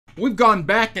We've gone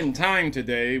back in time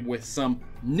today with some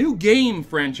new game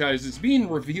franchises being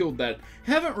revealed that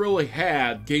haven't really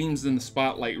had games in the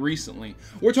spotlight recently.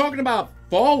 We're talking about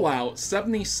Fallout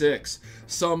 76,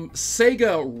 some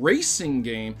Sega racing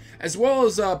game, as well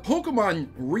as a Pokemon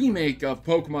remake of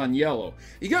Pokemon Yellow.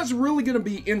 You guys are really going to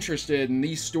be interested in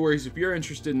these stories if you're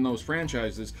interested in those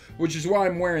franchises, which is why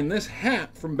I'm wearing this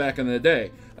hat from back in the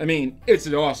day. I mean, it's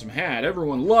an awesome hat.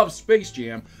 Everyone loves Space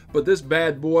Jam, but this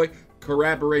bad boy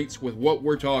corroborates with what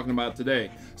we're talking about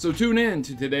today. So tune in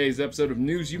to today's episode of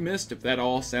News You Missed if that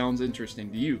all sounds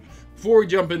interesting to you. Before we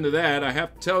jump into that, I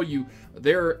have to tell you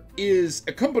there is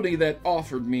a company that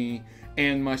offered me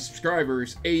and my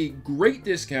subscribers a great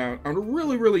discount on a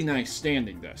really nice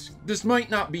standing desk. This might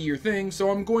not be your thing,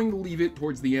 so I'm going to leave it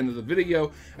towards the end of the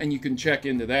video and you can check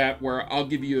into that where I'll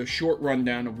give you a short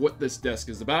rundown of what this desk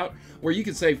is about, where you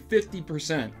can save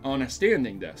 50% on a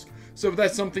standing desk. So if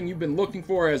that's something you've been looking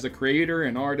for as a creator,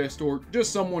 an artist, or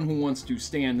just someone who wants to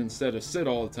stand instead of sit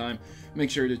all the time, make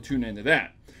sure to tune into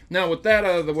that. Now with that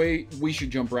out of the way, we should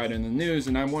jump right into the news,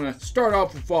 and I want to start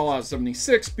off with Fallout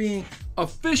 76 being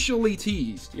officially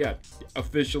teased. Yeah,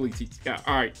 officially teased. Yeah,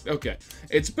 alright, okay.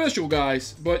 It's official,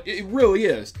 guys, but it really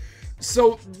is.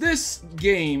 So this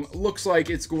game looks like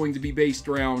it's going to be based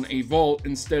around a vault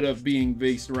instead of being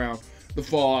based around the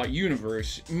Fallout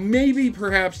universe. Maybe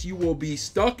perhaps you will be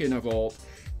stuck in a vault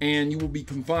and you will be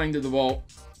confined to the vault.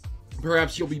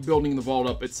 Perhaps you'll be building the vault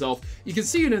up itself. You can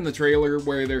see it in the trailer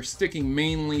where they're sticking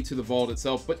mainly to the vault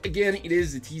itself, but again, it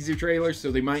is a teaser trailer,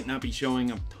 so they might not be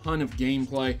showing a ton of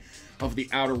gameplay of the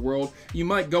outer world. You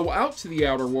might go out to the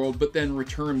outer world, but then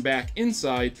return back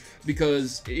inside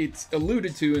because it's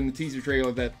alluded to in the teaser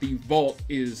trailer that the vault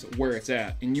is where it's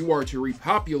at, and you are to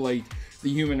repopulate the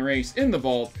human race in the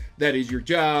vault. That is your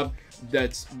job.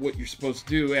 That's what you're supposed to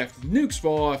do after the nukes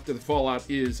fall, after the Fallout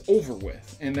is over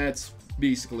with, and that's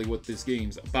basically what this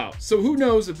game's about. So who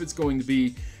knows if it's going to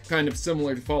be kind of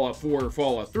similar to Fallout 4 or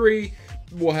Fallout 3.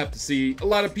 We'll have to see. A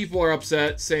lot of people are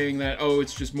upset saying that, oh,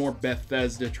 it's just more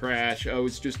Bethesda trash. Oh,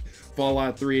 it's just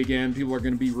Fallout 3 again. People are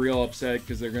going to be real upset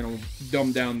because they're going to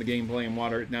dumb down the gameplay and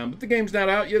water it down. But the game's not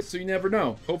out yet, so you never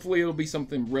know. Hopefully it'll be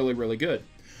something really good.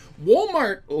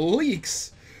 Walmart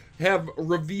leaks have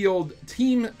revealed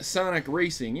Team Sonic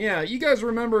Racing. Yeah, you guys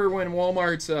remember when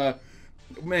Walmart's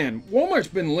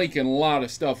been leaking a lot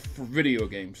of stuff for video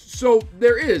games. So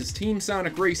there is Team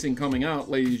Sonic Racing coming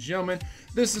out, ladies and gentlemen.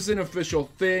 This is an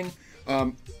official thing.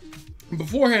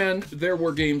 Beforehand, there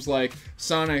were games like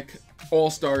Sonic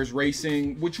All-Stars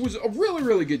Racing, which was a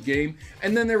really good game.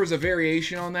 And then there was a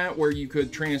variation on that where you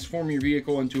could transform your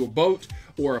vehicle into a boat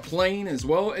or a plane as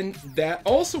well. And that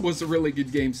also was a really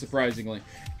good game, surprisingly.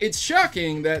 It's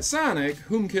shocking that Sonic,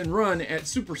 whom can run at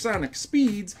supersonic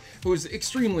speeds, who is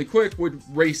extremely quick, would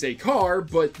race a car,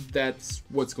 but that's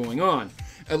what's going on.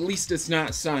 At least it's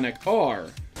not Sonic R.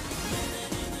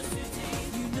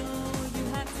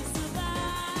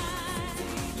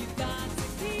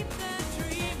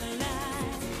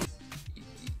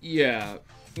 Yeah,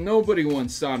 nobody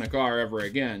wants Sonic R ever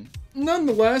again.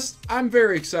 Nonetheless, I'm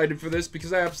very excited for this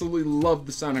because I absolutely love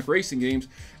the Sonic Racing games,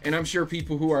 and I'm sure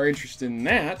people who are interested in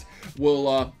that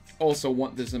will also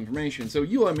want this information. So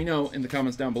you let me know in the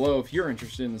comments down below if you're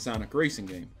interested in the Sonic Racing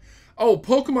game. Oh,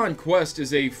 Pokémon Quest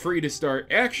is a free-to-start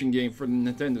action game for the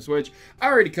Nintendo Switch. I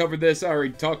already covered this. I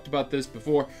already talked about this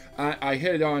before. I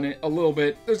hit on it a little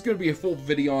bit. There's going to be a full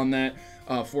video on that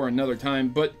for another time,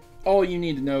 but all you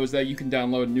need to know is that you can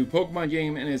download a new Pokemon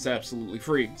game and it's absolutely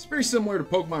free. It's very similar to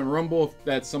Pokemon Rumble if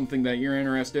that's something that you're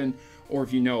interested in or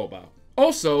if you know about.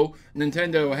 Also,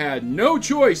 Nintendo had no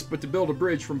choice but to build a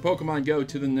bridge from Pokemon Go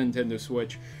to the Nintendo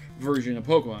Switch version of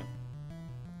Pokemon.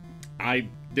 I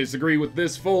disagree with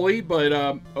this fully,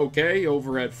 but okay,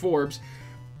 over at Forbes.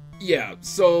 Yeah,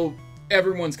 so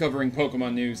everyone's covering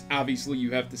Pokemon news. Obviously, you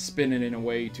have to spin it in a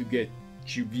way to get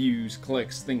you views,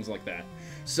 clicks, things like that.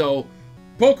 So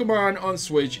Pokemon on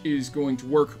Switch is going to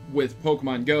work with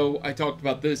Pokemon Go. I talked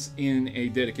about this in a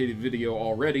dedicated video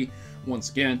already, once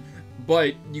again.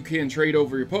 But you can trade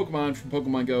over your Pokemon from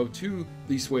Pokemon Go to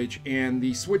the Switch, and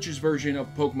the Switch's version of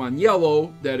Pokemon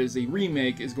Yellow, that is a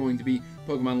remake, is going to be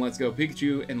Pokemon Let's Go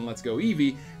Pikachu and Let's Go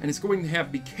Eevee, and it's going to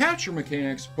have the capture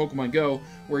mechanics of Pokemon Go,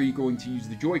 where you're going to use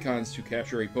the Joy-Cons to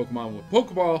capture a Pokemon with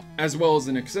Pokeball, as well as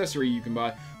an accessory you can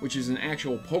buy, which is an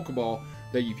actual Pokeball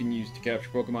that you can use to capture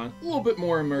Pokemon. A little bit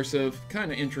more immersive,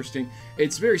 kind of interesting.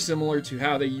 It's very similar to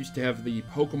how they used to have the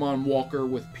Pokemon Walker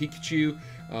with Pikachu,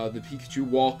 the Pikachu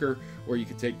Walker, where you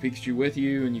could take Pikachu with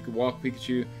you and you could walk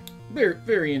Pikachu.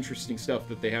 Very interesting stuff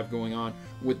that they have going on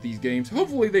with these games.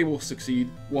 Hopefully they will succeed.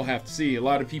 We'll have to see. A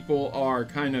lot of people are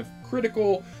kind of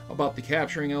critical about the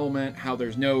capturing element, how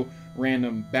there's no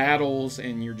random battles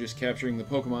and you're just capturing the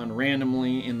Pokemon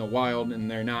randomly in the wild and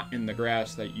they're not in the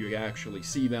grass that you actually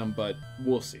see them, but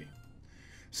we'll see.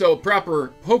 So,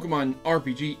 proper Pokemon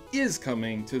RPG is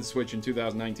coming to the Switch in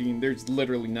 2019. There's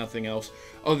literally nothing else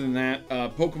other than that.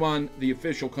 Pokemon, the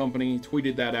official company,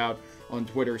 tweeted that out on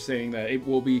Twitter saying that it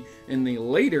will be in the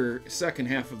later second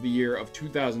half of the year of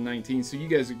 2019. So you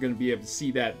guys are going to be able to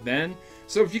see that then.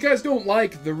 So if you guys don't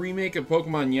like the remake of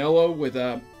Pokemon Yellow with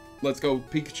Let's Go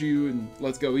Pikachu and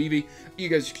Let's Go Eevee, you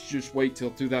guys should just wait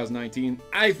till 2019.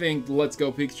 I think Let's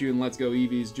Go Pikachu and Let's Go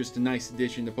Eevee is just a nice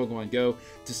addition to Pokemon Go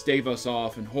to stave us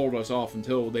off and hold us off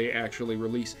until they actually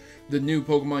release the new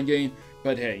Pokemon game.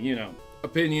 But hey, you know,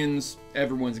 opinions,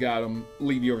 everyone's got them.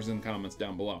 Leave yours in the comments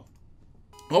down below.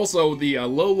 Also, the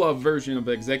Alola version of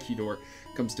Exeggutor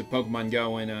comes to Pokemon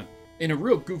Go in a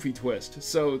real goofy twist.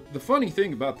 So the funny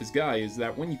thing about this guy is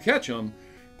that when you catch him,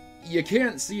 you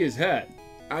can't see his head.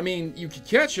 I mean, you could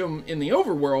catch him in the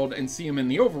overworld and see him in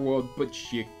the overworld,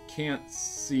 but you can't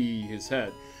see his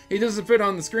head. He doesn't fit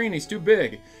on the screen, he's too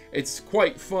big. It's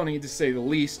quite funny to say the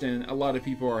least, and a lot of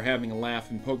people are having a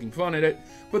laugh and poking fun at it,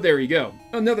 but there you go.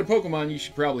 Another Pokemon you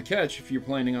should probably catch if you're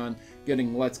planning on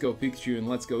getting Let's Go Pikachu and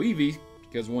Let's Go Eevee,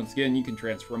 because once again, you can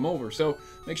transfer them over. So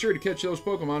make sure to catch those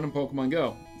Pokemon in Pokemon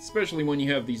Go, especially when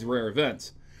you have these rare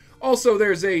events. Also,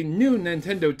 there's a new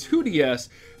Nintendo 2DS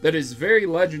that is very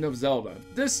Legend of Zelda.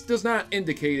 This does not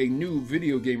indicate a new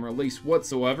video game release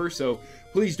whatsoever, so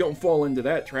please don't fall into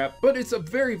that trap, but it's a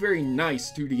very, very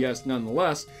nice 2DS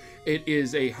nonetheless. It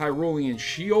is a Hyrulean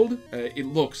shield. It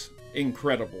looks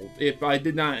incredible. If I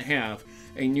did not have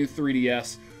a new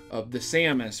 3DS of the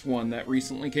Samus one that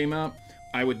recently came out,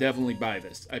 I would definitely buy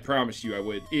this. I promise you I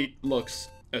would. It looks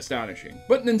astonishing.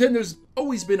 But Nintendo's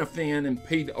always been a fan and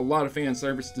paid a lot of fan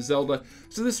service to Zelda,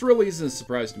 so this really isn't a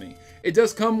surprise to me. It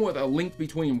does come with a Link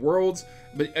Between Worlds,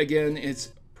 but again,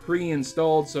 it's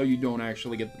pre-installed, so you don't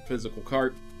actually get the physical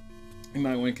cart. You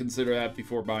might want to consider that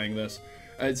before buying this.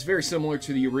 It's very similar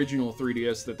to the original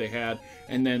 3DS that they had,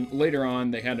 and then later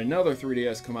on they had another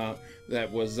 3DS come out that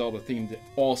was Zelda themed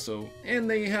also, and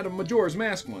they had a Majora's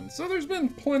Mask one. So there's been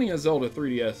plenty of Zelda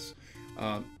 3DS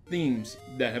themes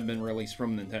that have been released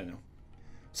from Nintendo.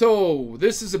 So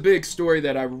this is a big story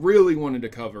that I really wanted to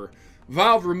cover.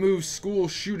 Valve removes school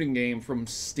shooting game from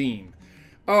Steam.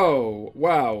 Oh,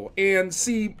 wow. And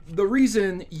see, the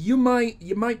reason you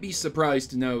might be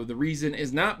surprised to know the reason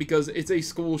is not because it's a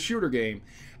school shooter game.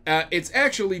 It's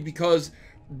actually because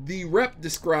the rep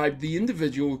described the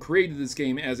individual who created this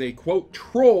game as a, quote,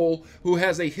 troll who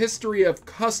has a history of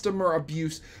customer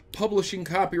abuse, publishing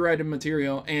copyrighted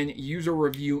material, and user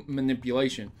review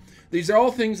manipulation. These are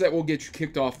all things that will get you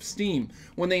kicked off Steam.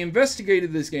 When they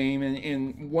investigated this game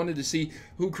and wanted to see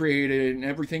who created it and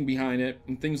everything behind it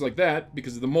and things like that,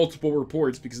 because of the multiple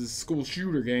reports, because it's a school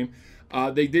shooter game,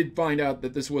 they did find out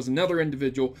that this was another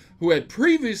individual who had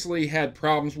previously had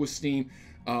problems with Steam,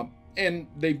 and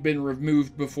they've been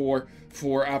removed before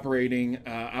for operating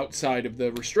outside of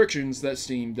the restrictions that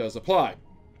Steam does apply.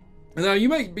 Now, you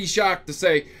might be shocked to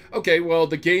say, okay, well,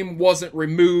 the game wasn't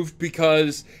removed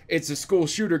because it's a school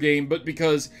shooter game, but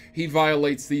because he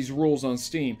violates these rules on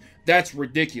Steam. That's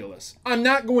ridiculous. I'm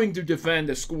not going to defend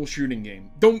a school shooting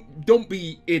game. Don't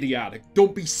be idiotic.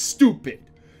 Don't be stupid.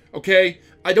 Okay?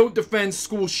 I don't defend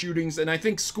school shootings, and I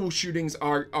think school shootings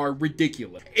are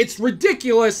ridiculous. It's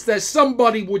ridiculous that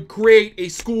somebody would create a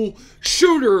school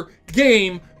shooter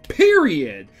game,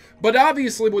 period. But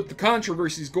obviously, with the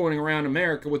controversies going around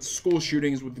America with school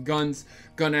shootings, with the guns,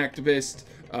 gun activists,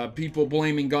 people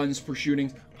blaming guns for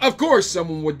shootings, of course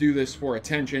someone would do this for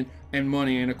attention and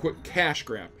money and a quick cash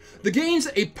grab. The game's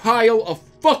a pile of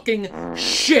fucking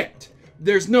shit.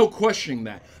 There's no questioning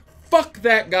that. Fuck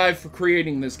that guy for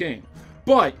creating this game.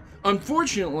 But,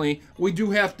 unfortunately, we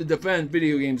do have to defend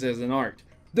video games as an art.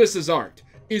 This is art.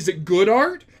 Is it good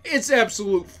art? It's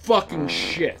absolute fucking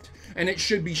shit. And it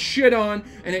should be shit on,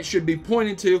 and it should be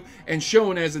pointed to and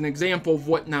shown as an example of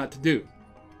what not to do.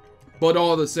 But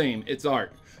all the same, it's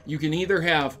art. You can either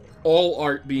have all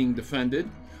art being defended,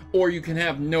 or you can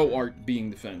have no art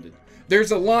being defended.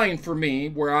 There's a line for me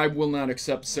where I will not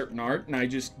accept certain art, and I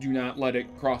just do not let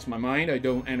it cross my mind. I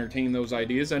don't entertain those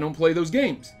ideas. I don't play those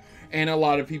games. And a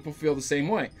lot of people feel the same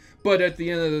way. But at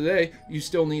the end of the day, you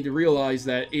still need to realize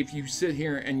that if you sit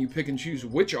here and you pick and choose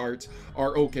which arts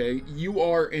are okay, you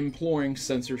are employing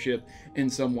censorship in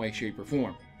some way, shape, or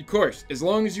form. Of course, as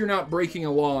long as you're not breaking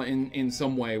a law in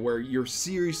some way where you're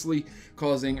seriously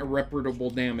causing irreparable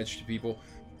damage to people,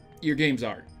 your game's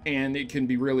art. And it can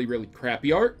be really, really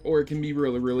crappy art, or it can be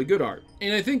really, really good art.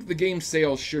 And I think the game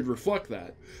sales should reflect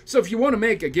that. So if you want to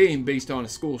make a game based on a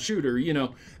school shooter, you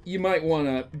know, you might want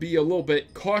to be a little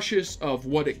bit cautious of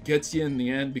what it gets you in the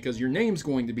end, because your name's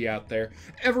going to be out there.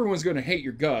 Everyone's going to hate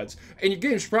your guts, and your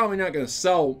game's probably not going to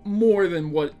sell more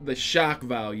than what the shock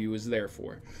value is there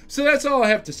for. So that's all I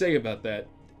have to say about that.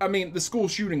 I mean, the school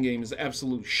shooting game is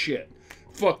absolute shit.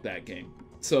 Fuck that game.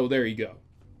 So there you go.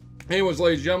 Anyways,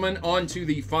 ladies and gentlemen, on to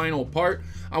the final part.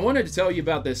 I wanted to tell you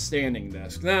about this standing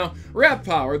desk. Now, Rap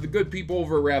Power, the good people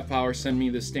over at Rap Power, send me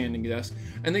this standing desk,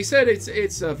 and they said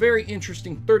it's a very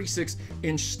interesting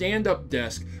 36-inch stand-up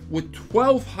desk with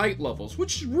 12 height levels,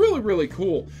 which is really, really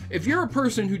cool. If you're a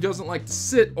person who doesn't like to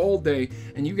sit all day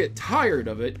and you get tired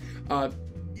of it,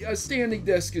 a standing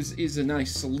desk is a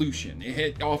nice solution.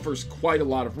 It offers quite a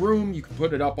lot of room. You can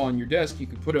put it up on your desk. You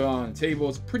can put it on a table.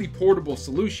 It's a pretty portable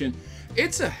solution.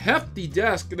 It's a hefty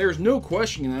desk. There's no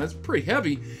questioning that. It's pretty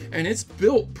heavy, and it's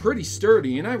built pretty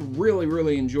sturdy, and I really,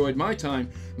 really enjoyed my time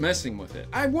messing with it.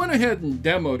 I went ahead and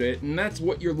demoed it, and that's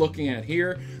what you're looking at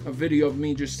here. A video of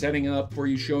me just setting it up for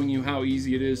you, showing you how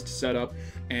easy it is to set up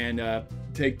and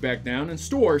take back down and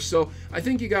store. So I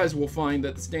think you guys will find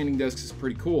that the standing desk is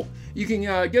pretty cool. You can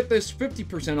get this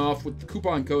 50% off with the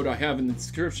coupon code I have in the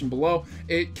description below.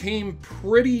 It came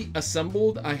pretty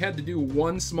assembled. I had to do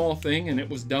one small thing and it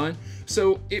was done.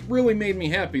 So it really made me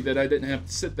happy that I didn't have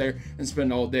to sit there and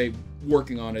spend all day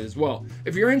working on it as well.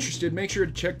 If you're interested, make sure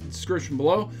to check the description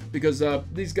below, because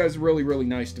these guys are really, really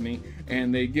nice to me,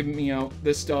 and they give me out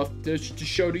this stuff to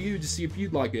show to you to see if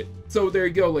you'd like it. So there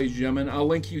you go, ladies and gentlemen. I'll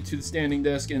link you to the standing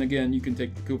desk, and again, you can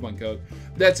take the coupon code.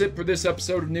 That's it for this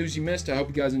episode of News You Missed. I hope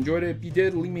you guys enjoyed it. If you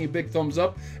did, leave me a big thumbs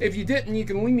up. If you didn't, you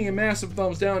can leave me a massive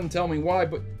thumbs down and tell me why.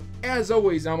 But as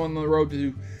always, I'm on the road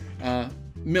to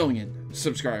million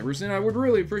subscribers, and I would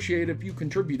really appreciate it if you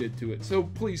contributed to it. So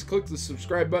please click the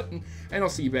subscribe button, and I'll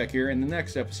see you back here in the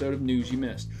next episode of News You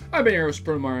Missed. I've been your host,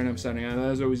 ProtoMario, and I'm signing out.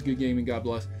 As always, good gaming, God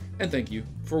bless, and thank you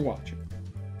for watching.